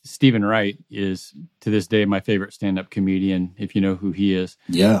 Right. Stephen Wright is, to this day, my favorite stand-up comedian, if you know who he is.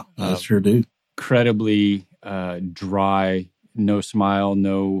 Yeah, I sure do. Incredibly dry, no smile,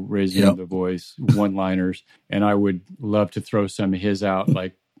 no raising of the voice, one-liners. And I would love to throw some of his out.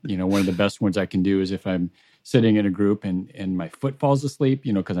 Like, one of the best ones I can do is if I'm sitting in a group and my foot falls asleep,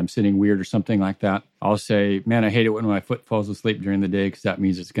 because I'm sitting weird or something like that. I'll say, "Man, I hate it when my foot falls asleep during the day because that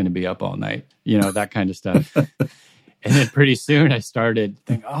means it's going to be up all night." That kind of stuff. And then pretty soon I started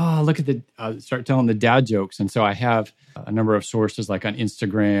thinking, look at start telling the dad jokes. And so I have a number of sources like on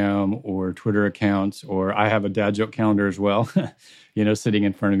Instagram or Twitter accounts, or I have a dad joke calendar as well, sitting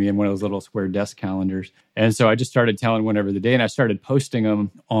in front of me in one of those little square desk calendars. And so I just started telling one every day, and I started posting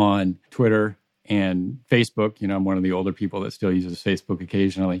them on Twitter and Facebook. I'm one of the older people that still uses Facebook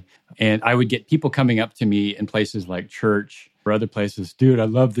occasionally. And I would get people coming up to me in places like church or other places. "Dude, I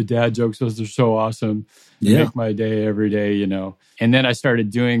love the dad jokes. Those are so awesome. They make my day every day, And then I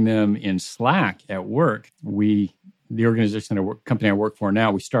started doing them in Slack at work. The organization, company I work for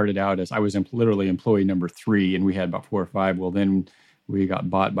now, we started out as, I was literally employee number 3, and we had about 4 or 5. Well, then we got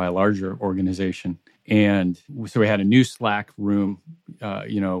bought by a larger organization. And so we had a new Slack room,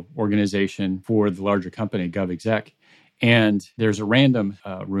 organization for the larger company, GovExec. And there's a random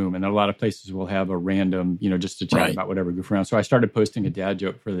room, and a lot of places will have a random, just to chat about whatever, goof around. So I started posting a dad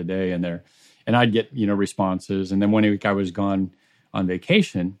joke for the day in there, and I'd get, responses. And then one week I was gone on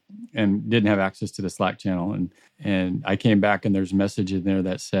vacation and didn't have access to the Slack channel. And I came back, and there's a message in there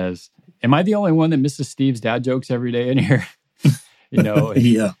that says, "Am I the only one that misses Steve's dad jokes every day in here?"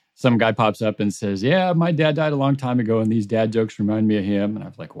 Yeah. Some guy pops up and says, "Yeah, my dad died a long time ago, and these dad jokes remind me of him." And I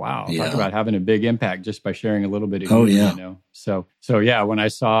was like, wow, talk about having a big impact just by sharing a little bit of humor, So yeah, when I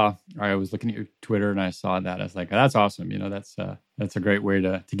was looking at your Twitter and I saw that, I was like, that's awesome. That's a great way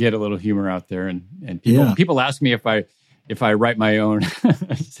to get a little humor out there. And people ask me if I write my own.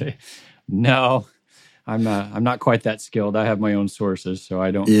 I say, no, I'm not quite that skilled. I have my own sources, so I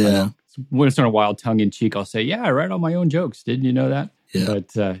don't. Once in a while, tongue in cheek, I'll say, "Yeah, I write all my own jokes. Didn't you know that?" Yeah.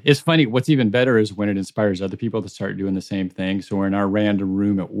 But it's funny. What's even better is when it inspires other people to start doing the same thing. So in our random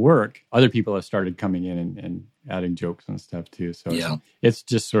room at work, other people have started coming in and adding jokes and stuff too. So it's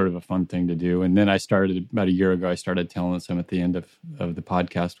just sort of a fun thing to do. And then I started about a year ago, I started telling some at the end of the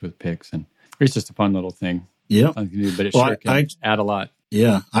podcast with picks. And it's just a fun little thing. Yeah. But it sure can add a lot.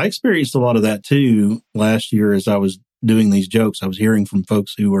 Yeah. I experienced a lot of that too last year as I was doing these jokes. I was hearing from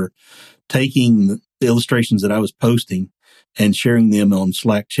folks who were taking the illustrations that I was posting and sharing them on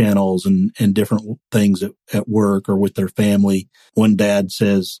Slack channels and different things at work or with their family. One dad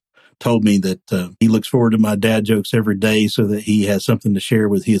told me that he looks forward to my dad jokes every day so that he has something to share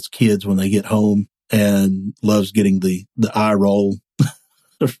with his kids when they get home, and loves getting the eye roll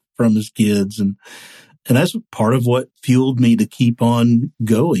from his kids. And that's part of what fueled me to keep on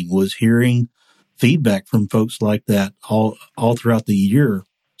going, was hearing feedback from folks like that all throughout the year,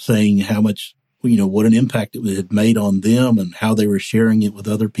 saying how much, what an impact it had made on them and how they were sharing it with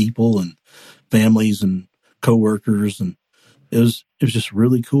other people and families and coworkers. And it was just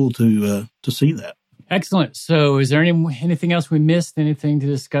really cool to see that. Excellent. So is there anything else we missed? Anything to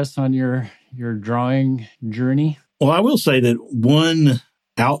discuss on your drawing journey? Well, I will say that one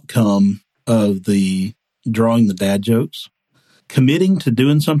outcome of the drawing the dad jokes, committing to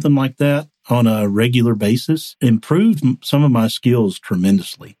doing something like that on a regular basis, improved some of my skills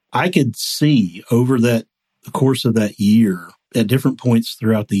tremendously. I could see over the course of that year, at different points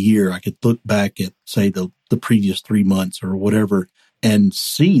throughout the year, I could look back at, say, the previous 3 months or whatever, and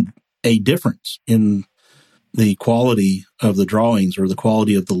see a difference in the quality of the drawings or the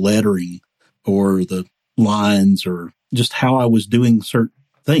quality of the lettering or the lines or just how I was doing certain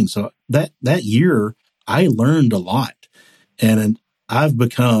things. So that year, I learned a lot. And I've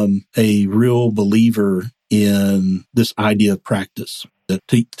become a real believer in this idea of practice.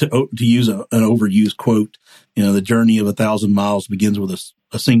 To use an overused quote, the journey of 1,000 miles begins with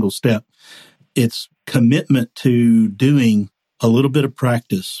a single step. It's commitment to doing a little bit of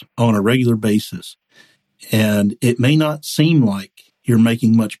practice on a regular basis. And it may not seem like you're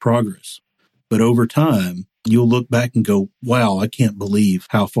making much progress, but over time, you'll look back and go, wow, I can't believe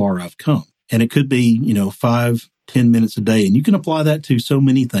how far I've come. And it could be, 5-10 minutes a day. And you can apply that to so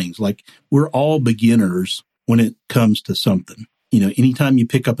many things. Like, we're all beginners when it comes to something. Anytime you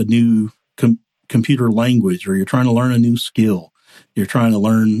pick up a new computer language, or you're trying to learn a new skill, you're trying to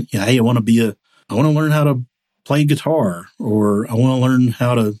learn, hey, I want to learn how to play guitar, or I want to learn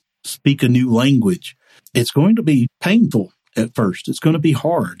how to speak a new language. It's going to be painful at first. It's going to be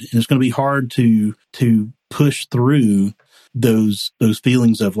hard, and it's going to be hard to push through those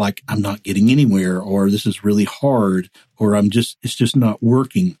feelings of like, I'm not getting anywhere, or this is really hard, or it's just not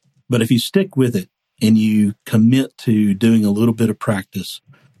working. But if you stick with it and you commit to doing a little bit of practice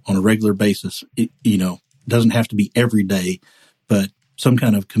on a regular basis, it doesn't have to be every day, but some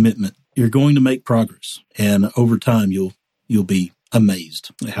kind of commitment, you're going to make progress. And over time, you'll be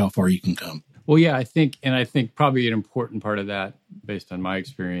amazed at how far you can come. Well, yeah, I think probably an important part of that, based on my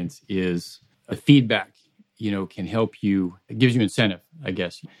experience, is the feedback, can help you. It gives you incentive, I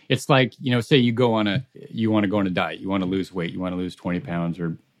guess. It's like, say you want to go on a diet, you want to lose weight, you want to lose 20 pounds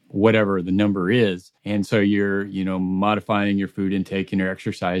or whatever the number is. And so you're, modifying your food intake and you're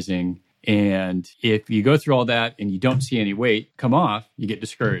exercising. And if you go through all that and you don't see any weight come off, you get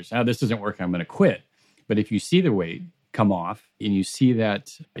discouraged. Now, this isn't working, I'm going to quit. But if you see the weight come off and you see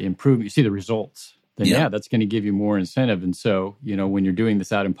that improvement, you see the results, then that's going to give you more incentive. And so, when you're doing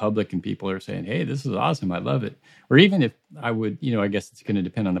this out in public and people are saying, hey, this is awesome, I love it. Or even if I would, I guess it's going to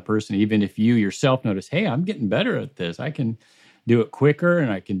depend on the person. Even if you yourself notice, hey, I'm getting better at this. I can do it quicker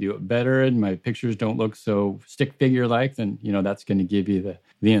and I can do it better and my pictures don't look so stick figure like, then, that's going to give you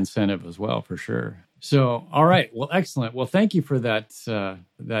the incentive as well, for sure. So, all right. Well, excellent. Well, thank you for that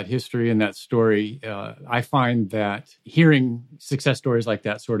history and that story. I find that hearing success stories like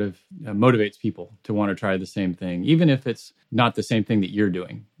that sort of motivates people to want to try the same thing, even if it's not the same thing that you're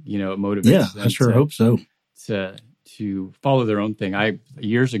doing. It motivates them. I sure hope so. To follow their own thing.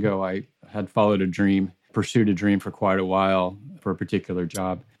 Years ago, I had followed a dream, pursued a dream for quite a while for a particular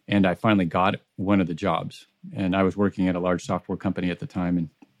job, and I finally got one of the jobs. And I was working at a large software company at the time,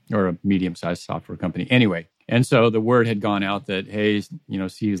 or a medium-sized software company. Anyway, and so the word had gone out that, hey,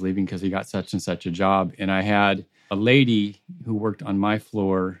 Steve's leaving because he got such and such a job. And I had a lady who worked on my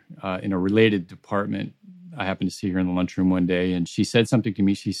floor in a related department. I happened to see her in the lunchroom one day, and she said something to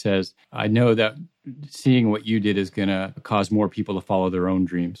me. She says, I know that seeing what you did is going to cause more people to follow their own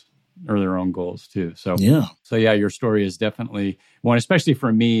dreams or their own goals too. So your story is definitely one, especially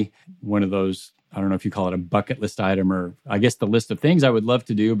for me, one of those, I don't know if you call it a bucket list item, or I guess the list of things I would love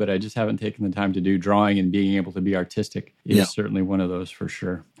to do, but I just haven't taken the time to do. Drawing and being able to be artistic is certainly one of those for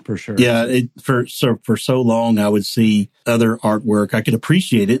sure. Yeah. For so long, I would see other artwork. I could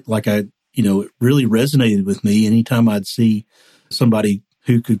appreciate it. Like it really resonated with me anytime I'd see somebody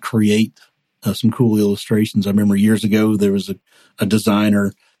who could create some cool illustrations. I remember years ago, there was a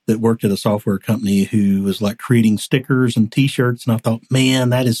designer that worked at a software company who was like creating stickers and t-shirts. And I thought, man,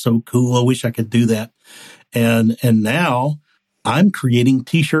 that is so cool. I wish I could do that. And now I'm creating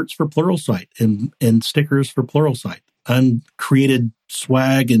t-shirts for Pluralsight and stickers for Pluralsight. I'm created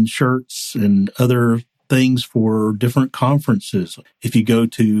swag and shirts and other things for different conferences. If you go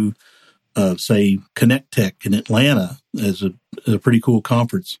to, say, Connect Tech in Atlanta as a pretty cool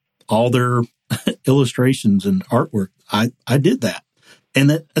conference, all their illustrations and artwork, I did that.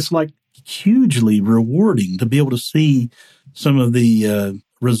 And it's like hugely rewarding to be able to see some of the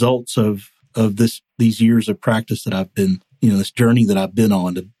results of these years of practice that I've been, this journey that I've been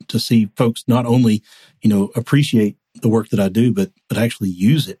on, to see folks not only, appreciate the work that I do, but actually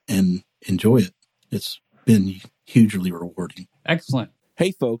use it and enjoy it. It's been hugely rewarding. Excellent.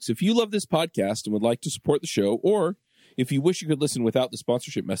 Hey, folks, if you love this podcast and would like to support the show, or if you wish you could listen without the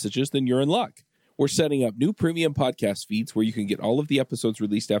sponsorship messages, then you're in luck. We're setting up new premium podcast feeds where you can get all of the episodes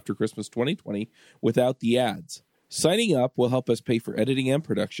released after Christmas 2020 without the ads. Signing up will help us pay for editing and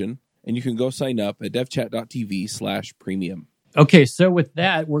production, and you can go sign up at devchat.tv/premium. Okay, so with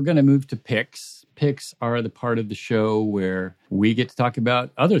that, we're going to move to picks. Picks are the part of the show where we get to talk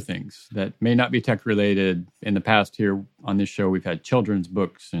about other things that may not be tech-related. In the past here on this show, we've had children's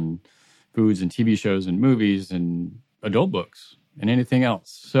books and foods and TV shows and movies and adult books and anything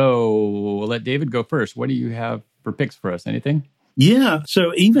else. So we'll let David go first. What do you have for picks for us? Anything? Yeah.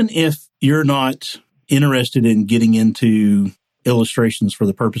 So even if you're not interested in getting into illustrations for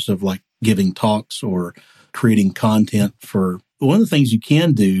the purpose of like giving talks or creating content, for one of the things you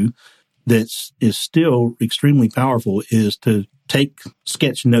can do that is still extremely powerful is to take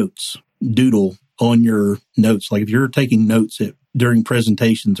sketch notes, doodle on your notes. Like if you're taking notes during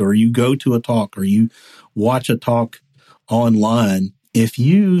presentations, or you go to a talk, or you watch a talk online, if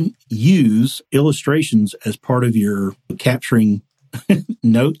you use illustrations as part of your capturing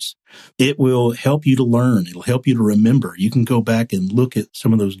notes, it will help you to learn. It'll help you to remember. You can go back and look at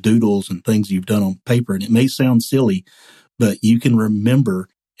some of those doodles and things you've done on paper, and it may sound silly, but you can remember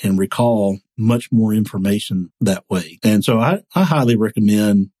and recall much more information that way. And so I highly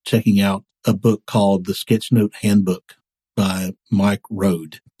recommend checking out a book called The Sketchnote Handbook by Mike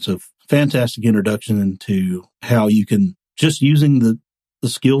Road. It's a fantastic introduction into how you can, just using the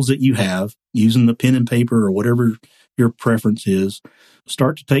skills that you have, using the pen and paper or whatever your preference is,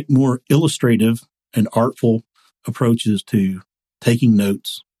 start to take more illustrative and artful approaches to taking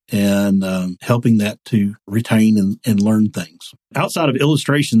notes and helping that to retain and learn things. Outside of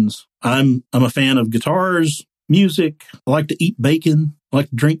illustrations, I'm a fan of guitars, music. I like to eat bacon. I like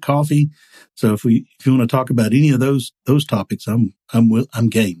to drink coffee. So if you want to talk about any of those topics, I'm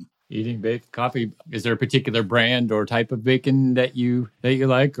game. Eating bacon, coffee. Is there a particular brand or type of bacon that you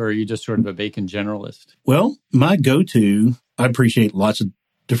like, or are you just sort of a bacon generalist? Well, my go-to, I appreciate lots of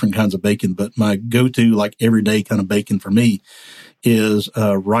different kinds of bacon, but my go-to, like everyday kind of bacon for me, is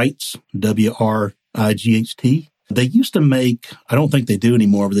Wright's, WRIGHT. They used to make, I don't think they do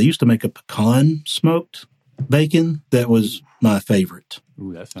anymore, but they used to make a pecan smoked bacon that was my favorite.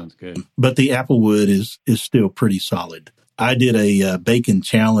 Ooh, that sounds good. But the Applewood is still pretty solid. I did a bacon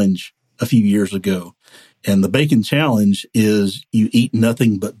challenge a few years ago, and the bacon challenge is you eat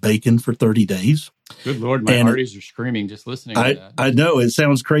nothing but bacon for 30 days. Good Lord, my arteries are screaming just listening to that. I know, it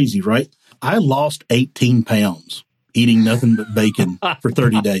sounds crazy, right? I lost 18 pounds eating nothing but bacon for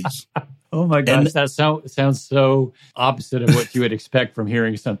 30 days. Oh my gosh, that sounds so opposite of what you would expect from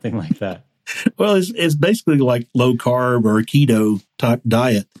hearing something like that. Well, it's basically like low carb or a keto type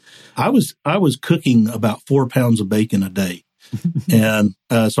diet. I was cooking about 4 pounds of bacon a day. And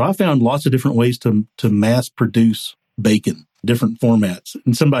so I found lots of different ways to mass produce bacon, different formats.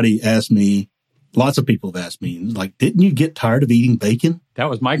 And somebody asked me, lots of people have asked me, like, didn't you get tired of eating bacon? That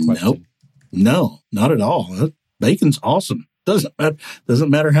was my question. Nope. No, not at all. Bacon's awesome. Doesn't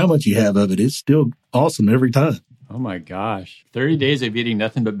matter how much you have of it. It's still awesome every time. Oh my gosh. 30 days of eating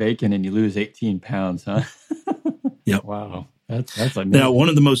nothing but bacon and you lose 18 pounds, huh? Yep. Wow. That's amazing. Now, one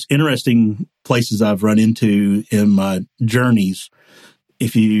of the most interesting places I've run into in my journeys,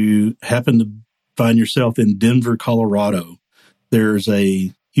 if you happen to find yourself in Denver, Colorado, there's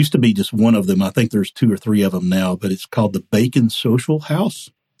used to be just one of them. I think there's 2 or 3 of them now, but it's called the Bacon Social House.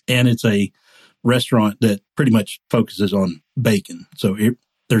 And it's a restaurant that pretty much focuses on bacon. So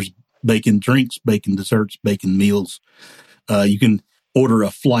there's bacon drinks, bacon desserts, bacon meals. You can order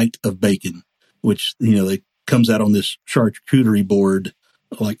a flight of bacon, which, they comes out on this charcuterie board,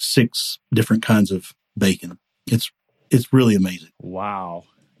 like 6 different kinds of bacon. It's really amazing. Wow.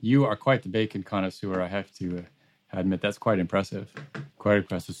 You are quite the bacon connoisseur, I have to admit. That's quite impressive. Quite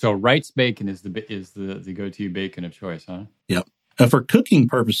impressive. So Wright's bacon is the go-to bacon of choice, huh? Yep. For cooking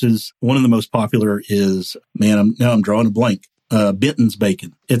purposes, one of the most popular is, I'm drawing a blank, Benton's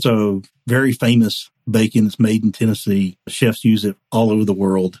bacon. It's a very famous bacon. It's made in Tennessee. Chefs use it all over the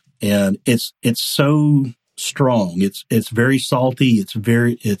world. And it's so strong. It's very salty.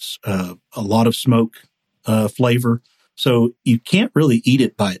 It's a lot of smoke flavor. So you can't really eat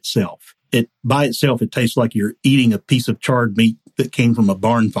it by itself. It tastes like you're eating a piece of charred meat that came from a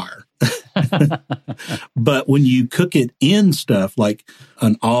barn fire. But when you cook it in stuff like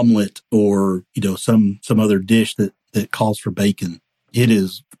an omelet or some other dish that calls for bacon, it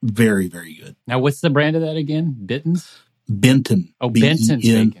is very, very good. Now, what's the brand of that again? Benton's? Benton. Oh, Benton's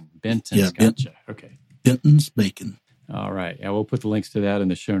bacon. Benton's, yeah, gotcha. Okay. Benton's bacon. All right. Yeah, we'll put the links to that in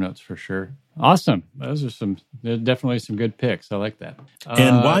the show notes for sure. Awesome. Those are definitely some good picks. I like that.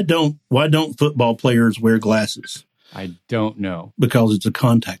 And why don't football players wear glasses? I don't know. Because it's a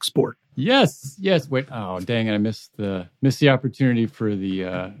contact sport. Yes. Wait. Oh, dang it! I missed the opportunity for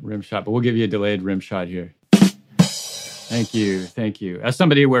the rim shot, but we'll give you a delayed rim shot here. Thank you. As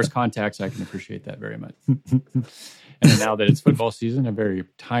somebody who wears contacts, I can appreciate that very much. And now that it's football season, a very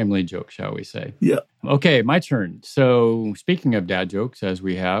timely joke, shall we say? Yeah. Okay, my turn. So, speaking of dad jokes, as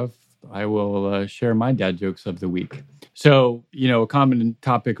we have, I will share my dad jokes of the week. So, a common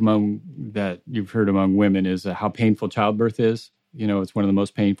topic that you've heard among women is how painful childbirth is. It's one of the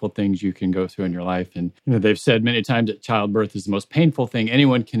most painful things you can go through in your life. And they've said many times that childbirth is the most painful thing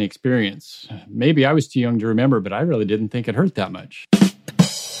anyone can experience. Maybe I was too young to remember, but I really didn't think it hurt that much.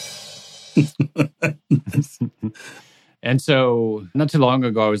 And so not too long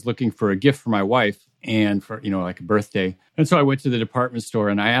ago, I was looking for a gift for my wife and for, like a birthday. And so I went to the department store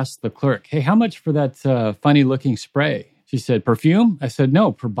and I asked the clerk, hey, how much for that funny looking spray? She said, perfume? I said,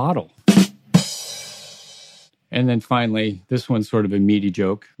 no, per bottle. And then finally, this one's sort of a meaty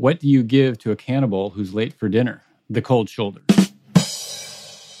joke. What do you give to a cannibal who's late for dinner? The cold shoulder.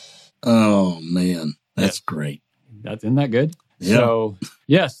 Oh, man. That's great. Isn't that good? Yeah. So,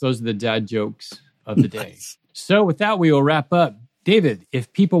 yes, those are the dad jokes of the day. Nice. So with that, we will wrap up David,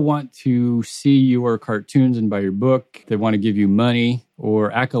 if people want to see your cartoons and buy your book, they want to give you money or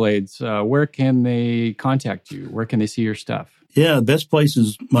accolades, where can they contact you? Where can they see your stuff? Yeah, the best place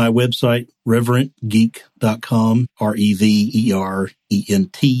is my website, reverentgeek.com,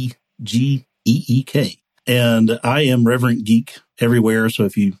 ReverentGeek. And I am Reverent Geek everywhere. So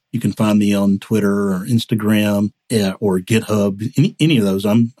if you can find me on Twitter or Instagram or GitHub, any of those,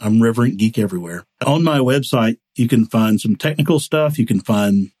 I'm Reverent Geek everywhere. On my website, you can find some technical stuff. You can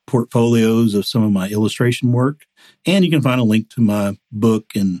find portfolios of some of my illustration work, and you can find a link to my book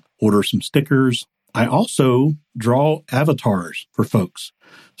and order some stickers. I also draw avatars for folks.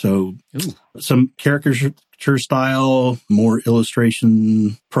 So some caricature style, more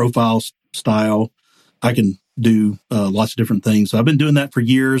illustration profile style. I can do lots of different things. So I've been doing that for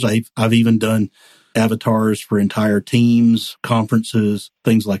years. I've even done avatars for entire teams, conferences,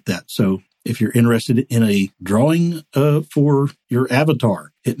 things like that. So if you're interested in a drawing for your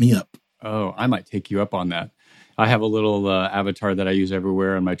avatar, hit me up. Oh, I might take you up on that. I have a little avatar that I use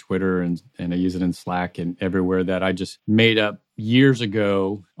everywhere on my Twitter, and I use it in Slack and everywhere, that I just made up years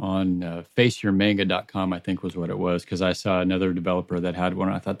ago on faceyourmanga.com, I think was what it was, because I saw another developer that had one.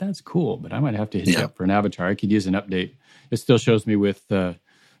 I thought, that's cool, but I might have to hit you up for an avatar. I could use an update. It still shows me with a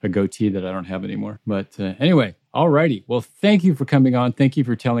goatee that I don't have anymore. But anyway, all righty. Well, thank you for coming on. Thank you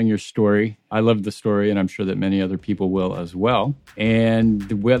for telling your story. I love the story, and I'm sure that many other people will as well. And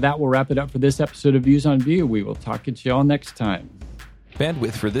that will wrap it up for this episode of Views on VUE. We will talk to you all next time.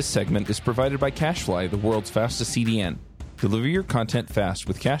 Bandwidth for this segment is provided by CacheFly, the world's fastest CDN. Deliver your content fast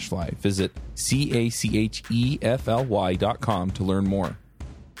with CacheFly. Visit CACHEFLY.com to learn more.